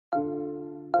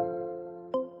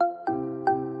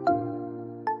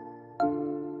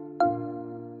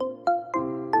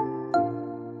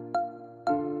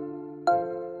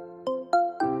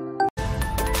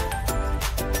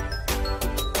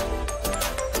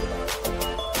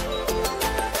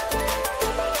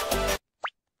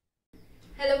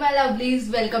lovelies,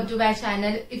 welcome to my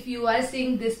channel. If you are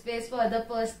seeing this face for the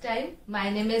first time, my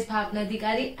name is Bhawna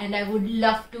Adhikari and I would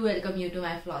love to welcome you to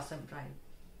my Flawsome Tribe.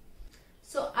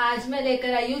 So आज मैं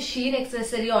लेकर आई हूँ शीन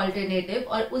accessory alternative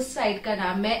और उस site का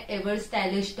नाम है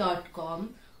everstylish.com।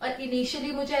 और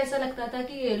इनिशियली मुझे ऐसा लगता था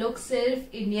कि ये लोग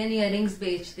सिर्फ इंडियन इयररिंग्स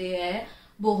बेचते हैं,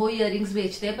 बोहो इयररिंग्स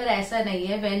बेचते हैं, पर ऐसा नहीं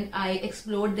है। When I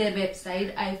explored their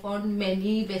website I found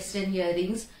many western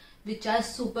earrings which are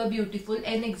super beautiful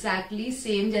and exactly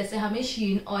same जैसे हमें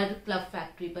शीन और क्लब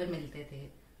फैक्ट्री पर मिलते थे।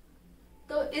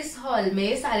 तो इस हॉल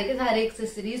में सारे के सारे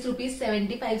एक्सेसरीज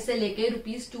 ₹75 से लेके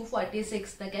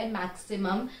 ₹246 तक है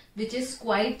maximum, which is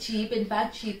quite cheap,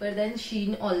 in fact cheaper than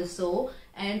sheen also,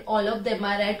 and all of them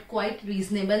are at quite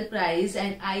reasonable price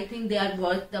and I think they are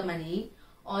worth the money.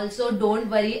 Also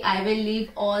don't worry, I will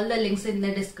leave all the links in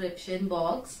the description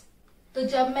box. तो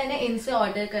जब मैंने इनसे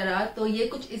order करा तो ये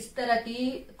कुछ इस तरह की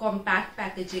कॉम्पैक्ट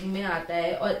पैकेजिंग में आता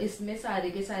है और इसमें सारे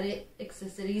के सारे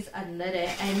एक्सेसरीज अंदर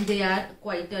है and they are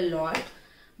quite a lot.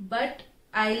 But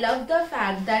I love the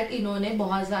fact that इन्होंने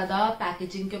बहुत ज्यादा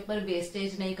पैकेजिंग के ऊपर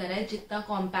वेस्टेज नहीं करा है, जितना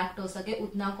कॉम्पैक्ट हो सके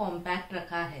उतना कॉम्पैक्ट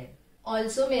रखा है।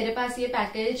 ऑल्सो मेरे पास ये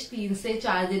पैकेज 3 से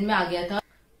 4 दिन में आ गया था।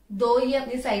 दो ये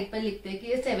अपनी साइट पर लिखते हैं कि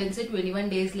ये 7 से 21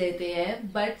 डेज लेते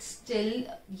हैं, बट स्टिल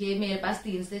ये मेरे पास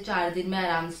 3 से 4 दिन में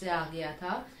आराम से आ गया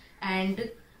था and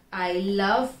I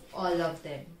love all of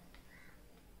them.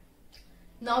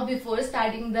 Now before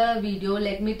starting the video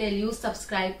let me tell you,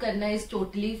 subscribe करना is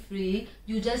totally free.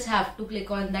 You just have to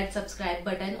click on that subscribe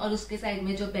button और उसके साइड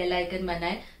में जो बेल आइकन बना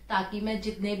है ताकि मैं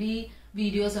जितने भी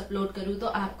वीडियोस अपलोड करूँ तो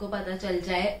आपको पता चल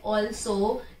जाए।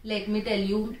 Also let me tell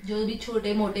you, जो भी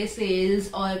छोटे मोटे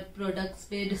सेल्स और प्रोडक्ट्स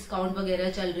पे डिस्काउंट वगैरह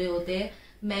चल रहे होते हैं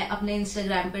मैं अपने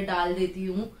इंस्टाग्राम पे डाल देती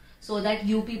हूँ, so that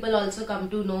you people also come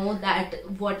to know that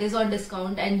what is on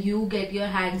discount and you get your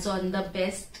hands on the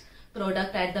best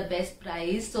product at the best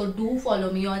price. So do follow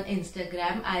me on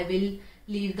Instagram. I will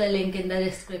leave the link in the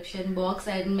description box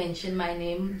and mention my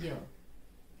name here.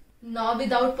 Now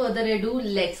without further ado,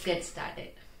 let's get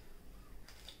started.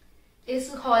 इस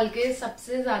hall के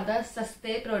सबसे ज्यादा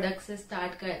सस्ते product से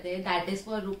start करते हैं, that is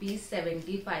for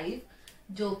 ₹75,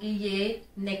 जो कि ये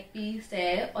नेक पीस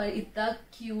है और इतना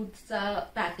क्यूट सा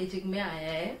पैकेजिंग में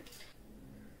आया है।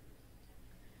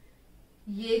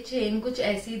 ये चेन कुछ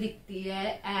ऐसी दिखती है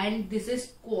and this is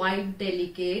quite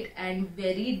delicate and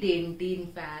very dainty.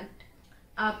 In fact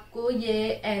आपको ये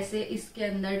ऐसे इसके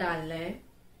अंदर डालना है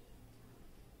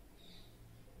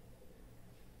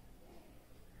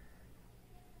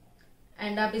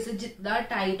एंड आप इसे जितना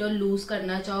टाइट और लूज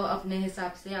करना चाहो अपने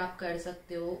हिसाब से आप कर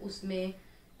सकते हो, उसमें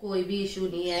कोई भी इशू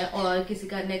नहीं है। और किसी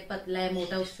का नेक पतला है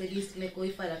मोटा, उससे भी इसमें कोई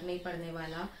फर्क नहीं पड़ने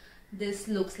वाला। This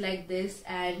looks like this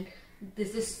and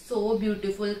this is so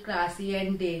beautiful, classy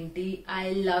and dainty.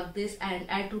 I love this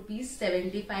and at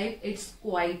 ₹75 it's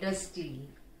quite a steal.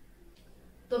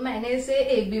 तो मैंने इसे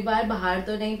एक भी बार बाहर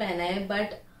तो नहीं पहना है,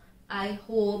 but I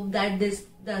hope that this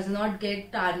does not get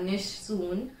tarnished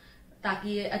soon, ताकि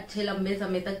ये अच्छे लंबे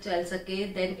समय तक चल सके।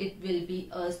 Then it will be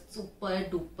a super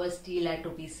duper steal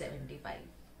at ₹75.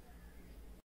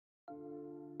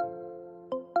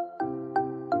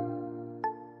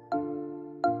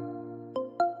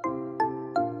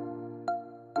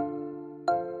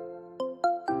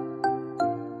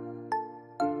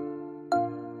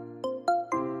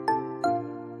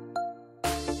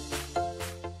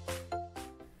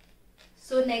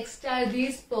 So next are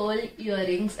these pearl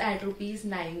earrings at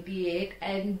 ₹98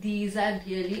 and these are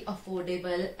really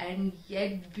affordable and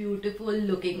yet beautiful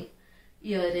looking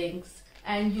earrings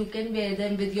and you can wear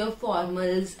them with your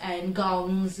formals and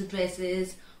gowns,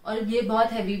 dresses। और ये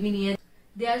बहुत heavy भी नहीं है,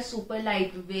 they are super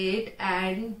lightweight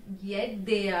and yet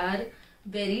they are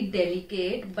very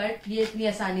delicate, but ये इतनी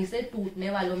आसानी से टूटने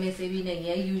वालों में से भी नहीं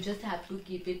है। You just have to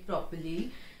keep it properly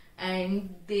and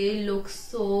they look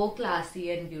so classy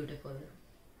and beautiful.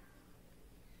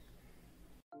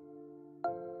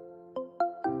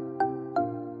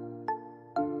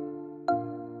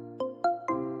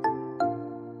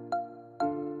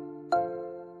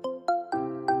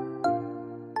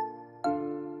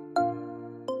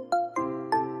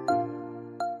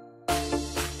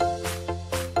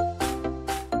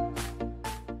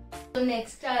 So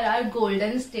next are our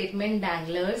golden statement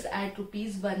danglers at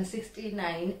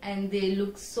 ₹169 and they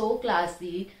look so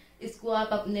classy. इसको आप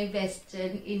अपने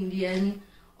वेस्टर्न, इंडियन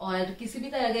और किसी भी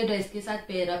तरह के ड्रेस के साथ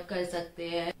पेयर अप कर सकते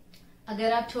हैं।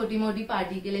 अगर आप छोटी मोटी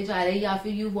पार्टी के लिए जा रहे हैं या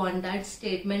फिर you want that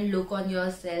statement look on your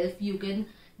self, you can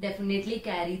definitely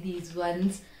carry these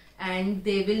once and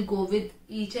they will go with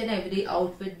each and every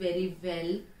outfit very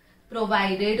well,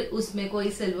 provided उसमें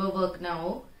कोई सिल्वर वर्क ना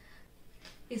हो।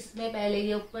 इसमें पहले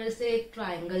ये ऊपर से एक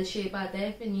ट्रायंगल शेप आता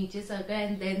है, फिर नीचे circle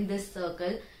and then this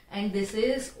circle and this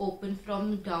is open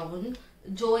from down,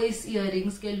 जो इस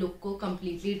इयररिंग्स के लुक को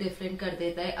कम्प्लीटली डिफरेंट कर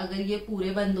देता है. अगर ये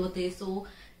पूरे बंद होते सो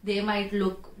they might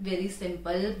look very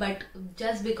simple, but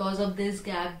just because of this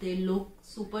gap they look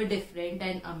super different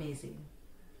and amazing.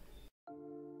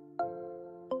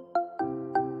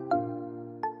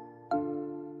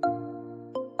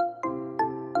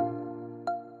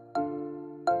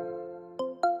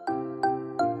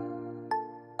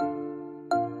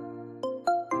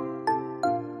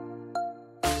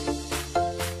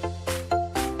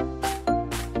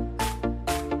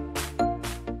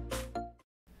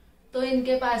 तो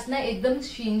इनके पास ना एकदम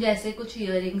शीन जैसे कुछ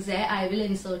इयररिंग्स है. I will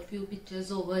insert few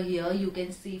pictures over here, you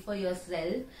can see for your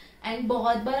self. And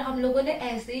बहुत बार हम लोगों ने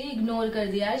ऐसे ही इग्नोर कर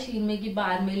दिया शीन में कि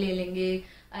बाद में ले लेंगे,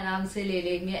 आराम से ले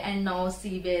लेंगे. And now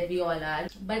see where we all are.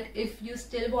 But if you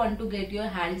still want to get your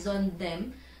hands on them,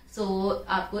 सो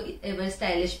आपको एवर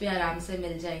स्टाइलिश पे आराम से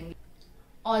मिल जाएंगे.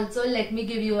 Also let me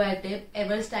give you a tip,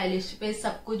 ever stylish पे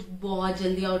सब कुछ बहुत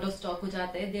जल्दी आउट ऑफ स्टॉक हो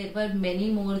जाता है. देयर वर मेनी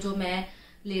मोर जो मैं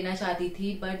लेना चाहती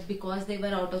थी, but because they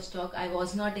were out of stock I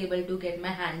was not able to get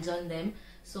my hands on them.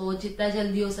 सो जितना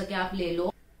जल्दी हो सके आप ले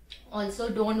लो. ऑल्सो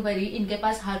डोंट वरी, इनके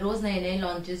पास हर रोज नए नए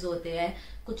लॉन्चेस होते हैं,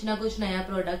 कुछ ना कुछ नया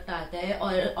प्रोडक्ट आता है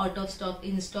और out of stock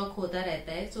in stock होता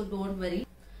रहता है. So don't worry,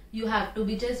 you have to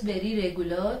be just very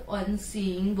regular on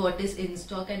seeing what is in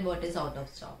stock and what is out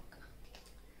of stock.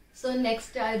 So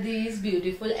next are these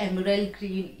beautiful emerald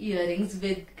green earrings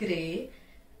with grey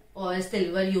or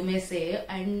silver you may say,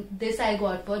 and this I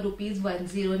got for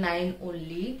 ₹109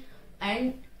 only.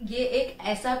 And ये एक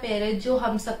ऐसा pair है जो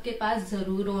हम सबके पास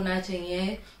जरूर होना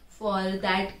चाहिए for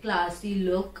that classy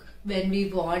look when we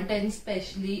want, and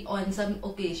especially on some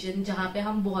occasion जहाँ पे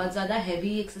हम बहुत ज्यादा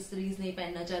heavy accessories नहीं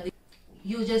पहनना चाहते.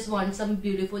 You just want some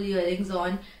beautiful earrings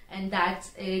on and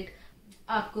that's it.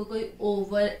 आपको कोई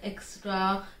over extra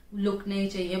look नहीं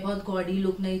चाहिए, बहुत gaudy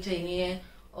look नहीं चाहिए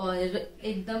और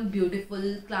एकदम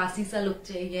ब्यूटीफुल क्लासी सा लुक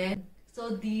चाहिए.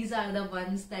 So these are the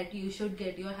ones that you should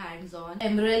get your hands on.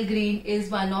 Emerald green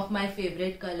is one of my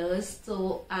favorite colors, so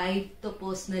I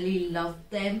personally love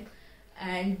them,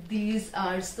 and these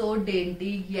are so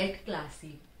dainty yet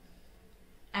classy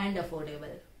and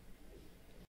affordable.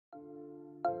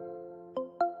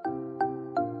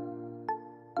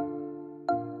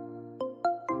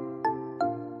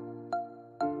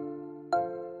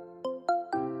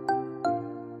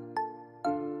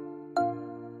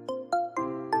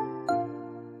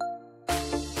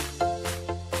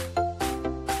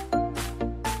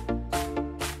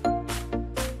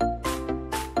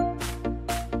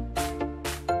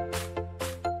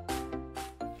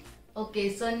 Okay,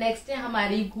 so next है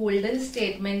हमारी golden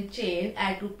statement chain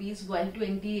eight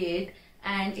 ₹128,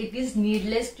 and it is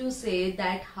needless to say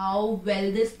that how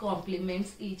well this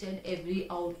compliments each and every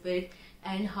outfit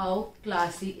and how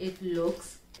classy it looks,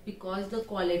 because the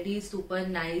quality is super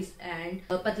nice and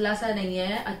पतला सा नहीं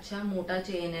है, अच्छा मोटा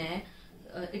chain है.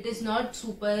 It is not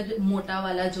super मोटा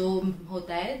वाला जो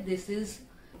होता है, दिस इज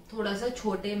थोड़ा सा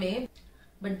छोटे में,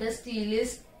 but the steel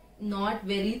is not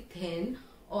very thin.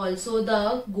 Also the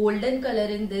golden color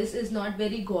in this is not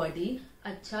very gaudy,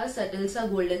 अच्छा सटल सा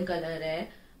गोल्डन कलर है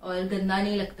और गंदा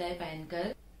नहीं लगता है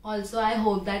पहनकर. Also I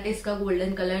hope that इसका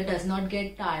golden color does not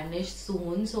get tarnished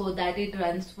soon so that it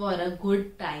runs for a good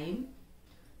time.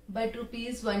 But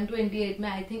 ₹128 में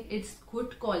I think it's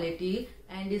good quality,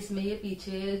 and इसमें ये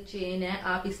पीछे चेन है,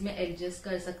 आप इसमें एडजस्ट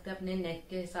कर सकते हैं अपने नेक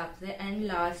के हिसाब से, एंड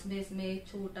लास्ट में इसमें एक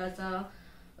छोटा सा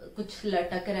कुछ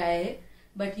लटक रहा है,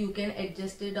 but you can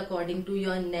adjust it according to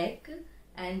your neck,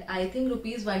 and I think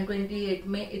 ₹128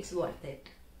 में it's worth it.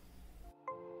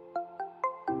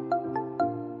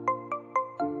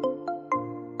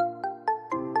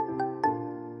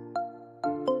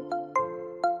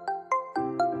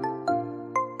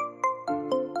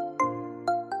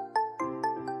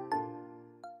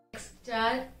 Next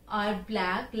are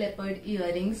black leopard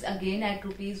earrings again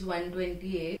at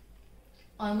 ₹128.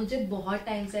 और मुझे बहुत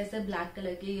टाइम से ऐसे ब्लैक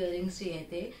कलर के इयररिंग्स चाहिए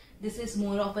थे. This is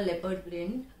more of a leopard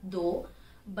print दो,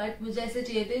 बट मुझे ऐसे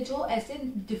चाहिए थे जो ऐसे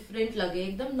डिफरेंट लगे,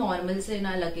 एकदम नॉर्मल से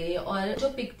ना लगे. और जो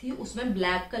पिक थी उसमें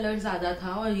ब्लैक कलर ज्यादा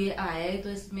था और ये आया है तो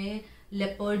इसमें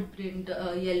लेपर्ड प्रिंट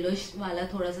येलोइश वाला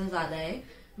थोड़ा सा ज्यादा है,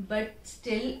 but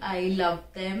still I love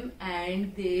them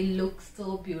and they look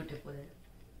so beautiful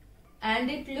and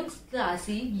it looks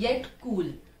classy yet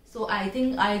cool. So I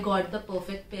think I got the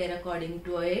perfect pair according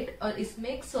to it. और इसमें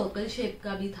एक सर्कल शेप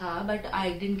का भी था, but I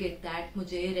didn't get that.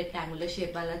 मुझे rectangular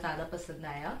shape वाला ज्यादा पसंद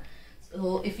आया.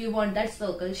 So if you want that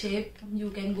circle shape, you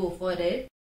can go for it.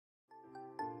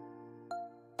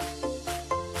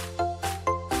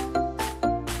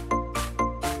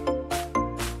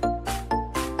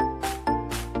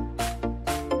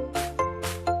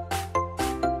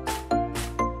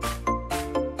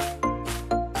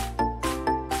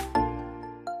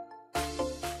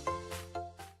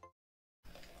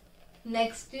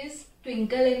 Next is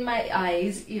Twinkle in My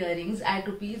Eyes earrings at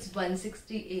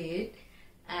 ₹168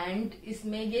 and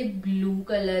इसमें ये blue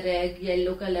color है,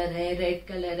 yellow color है, red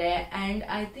color है and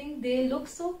I think they look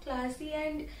so classy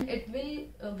and it will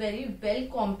very well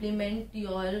complement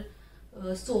your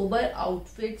sober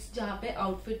outfits जहाँ पे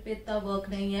outfit पे इतना work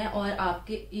नहीं है और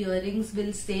आपके earrings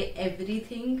will say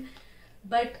everything.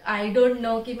 But I don't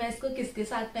know कि मैं इसको किसके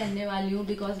साथ पहनने वाली हूँ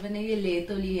बिकॉज मैंने ये ले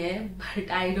तो ली है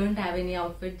but I don't have any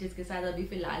outfit जिसके साथ अभी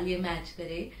फिलहाल ये मैच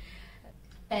करे.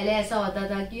 पहले ऐसा होता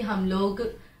था कि हम लोग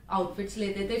आउटफिट्स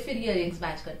लेते थे फिर इयररिंग्स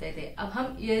मैच करते थे. अब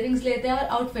हम इयररिंग्स लेते हैं और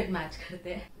आउटफिट मैच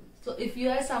करते हैं. So if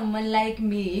you are someone like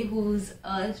me who is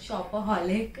a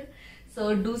शॉपaholic,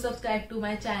 so do subscribe to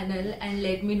my channel and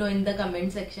let me know in the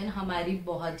comment section. हमारी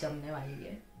बहुत जमने वाली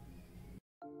है.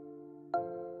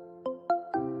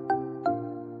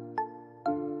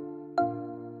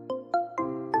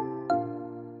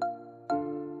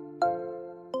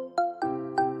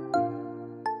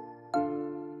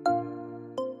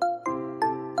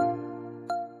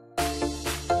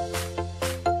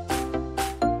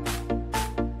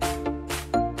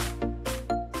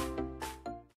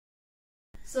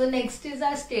 So next is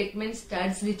our statement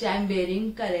studs which I am wearing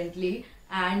currently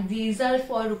and these are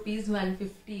for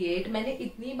 ₹158. मैंने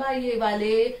इतनी बार ये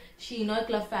वाले शीन और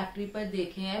क्लब फैक्ट्री पर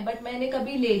देखे हैं बट मैंने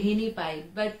कभी ले ही नहीं पाई.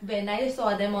 But when I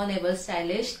saw them on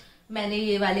एवरस्टाइलिश मैंने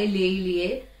ये वाले ले ही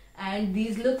लिए and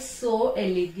these look so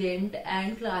elegant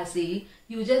and classy.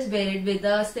 You just wear it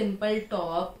with a simple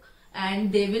top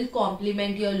and they will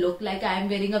complement your look. Like I am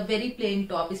wearing a very plain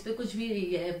top, इस पे कुछ भी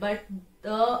नहीं है but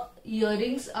the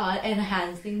earrings are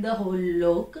enhancing the whole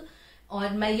look.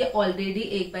 और मैं ये already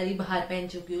एक बार ही बाहर पहन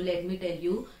चुकी हूँ, let me tell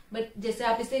you. But जैसे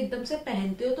आप इसे एकदम से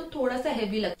पहनते हो तो थोड़ा सा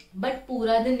हैवी लगता है बट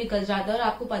पूरा दिन निकल जाता है और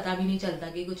आपको पता भी नहीं चलता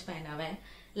कि कुछ पहना हुआ है.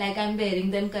 Like I am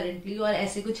wearing them currently और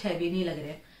ऐसे कुछ हैवी नहीं लग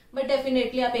रहे. बट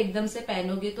डेफिनेटली आप एकदम से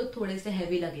पहनोगे तो थोड़े से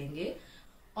हैवी लगेंगे.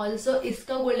 ऑल्सो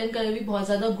इसका गोल्डन कलर भी बहुत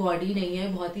ज्यादा गॉडी नहीं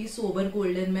है, बहुत ही सोबर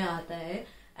गोल्डन में आता है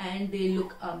and they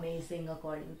look amazing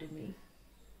according to me.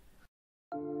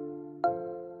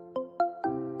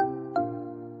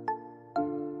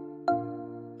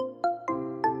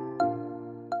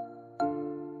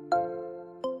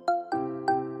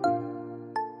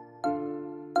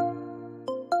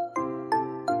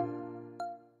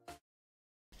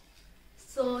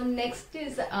 So next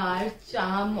is our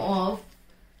charm of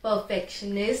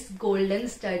perfectionist golden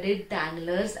studded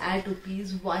danglers at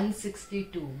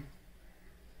 ₹162.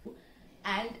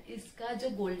 And इसका जो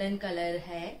golden color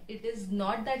है, it is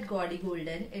not that gaudy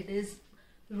golden, it is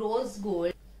rose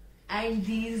gold. And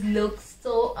these look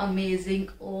so amazing.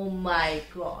 Oh my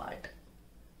god.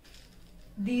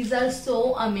 These are so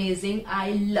amazing.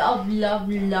 I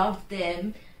love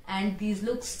them. And these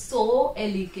look so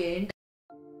elegant.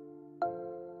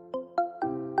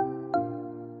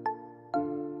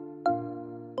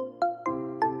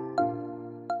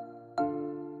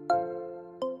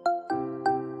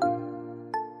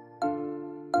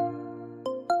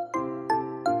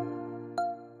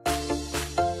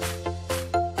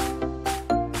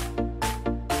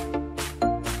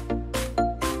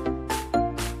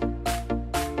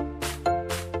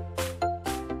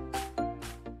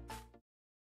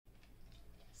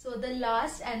 So the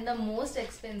last and the most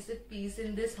expensive piece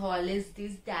in this haul is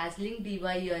these dazzling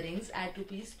diva earrings at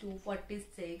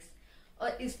 ₹246.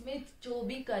 और इसमें जो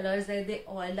भी colors है they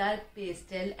all are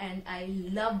pastel and I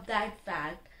love that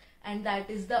fact and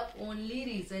that is the only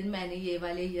reason मैंने ये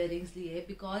वाले earrings लिए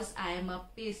because I am a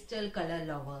pastel color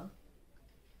lover.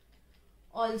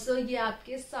 Also ये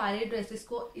आपके सारे dresses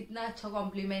को इतना अच्छा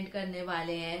compliment करने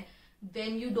वाले हैं.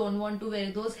 When you don't want to wear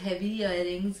those heavy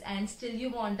earrings and still you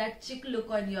want that chic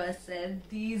look on yourself,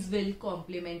 these will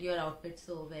complement your outfit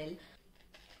so well.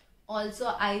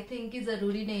 Also I think कि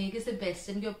जरूरी नहीं है कि सिर्फ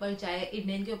वेस्टर्न के ऊपर चाहे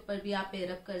इंडियन के ऊपर भी आप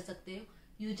पेयर अप कर सकते हो.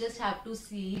 You just have to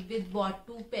see with what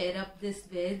to pair up this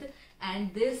with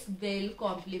and this will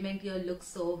complement your look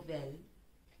so well.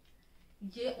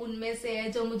 ये उनमें से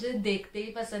है जो मुझे देखते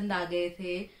ही पसंद आ गए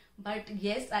थे. But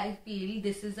yes, I feel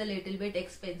this is a little bit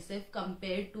expensive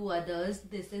compared to others.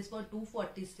 This is for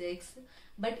 246,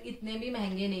 but इतने भी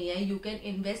महंगे नहीं है. You can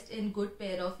invest in good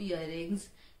pair of earrings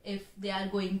if they are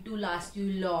going to last you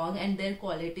long and their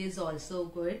quality is also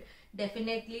good.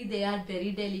 Definitely they are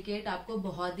very delicate. आपको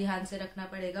बहुत ध्यान से रखना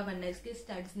पड़ेगा वरना इसके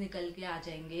studs निकल के आ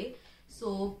जाएंगे.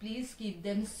 So please keep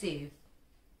them safe.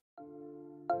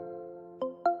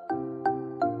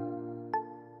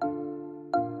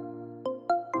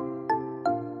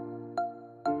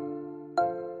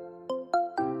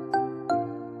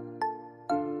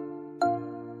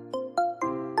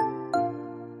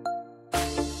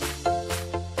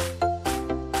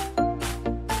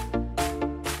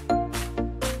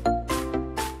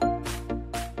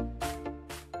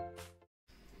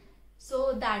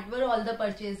 that were all the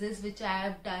purchases which I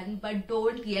have done, but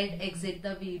don't yet exit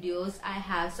the videos. I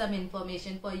have some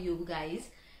information for you guys.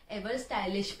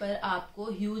 Everstylish पर आपको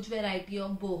huge variety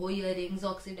of boho earrings,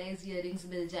 oxidized earrings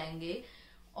मिल जाएंगे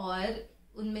और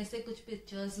उनमें से कुछ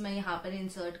pictures मैं यहाँ पर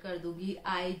इंसर्ट कर दूंगी.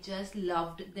 I just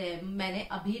loved them. मैंने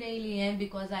अभी नहीं लिए हैं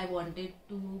because I wanted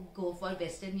to go for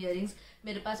western earrings.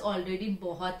 मेरे पास ऑलरेडी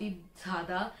बहुत ही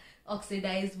ज्यादा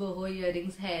ऑक्सीडाइज बोहो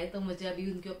इयरिंग्स है, तो मुझे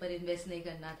अभी उनके ऊपर इन्वेस्ट नहीं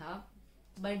करना था.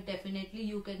 But definitely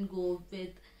you can go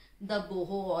with the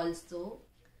बोहो also.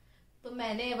 तो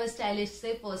मैंने एवरस्टाइलिश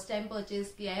से फर्स्ट टाइम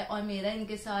परचेज किया है और मेरा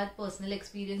इनके साथ पर्सनल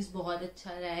एक्सपीरियंस बहुत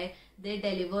अच्छा रहा है. दे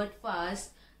डिलीवर्ड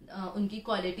फास्ट, उनकी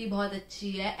क्वालिटी बहुत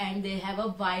अच्छी है and they have a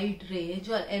wide range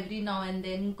और एवरी नाउ एंड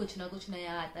देन कुछ ना कुछ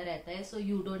नया आता रहता है. So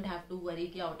you don't have to worry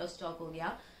कि आउट ऑफ स्टॉक हो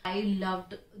गया. I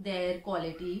loved there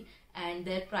quality and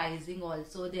their pricing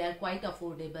also. They are quite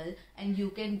affordable and you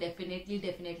can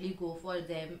definitely go for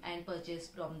them and purchase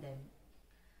from them.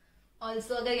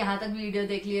 Also अगर यहाँ तक video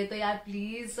देख लिए तो यार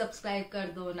प्लीज सब्सक्राइब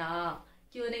कर दो ना.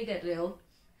 क्यों नहीं कर रहे हो?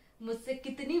 मुझसे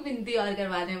कितनी विनती और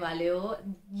करवाने वाले हो?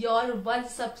 Your one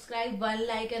subscribe, one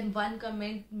like and one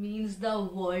comment means the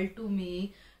world to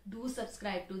me. Do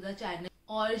subscribe to the channel.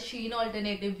 और शीन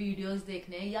ऑल्टरनेटिव वीडियोस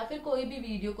देखने या फिर कोई भी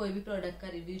वीडियो, कोई भी प्रोडक्ट का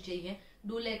रिव्यू चाहिए,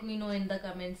 do let me know in the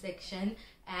comment section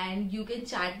and you can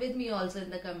chat with me also in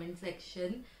the comment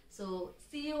section. So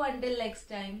see you until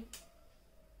next time.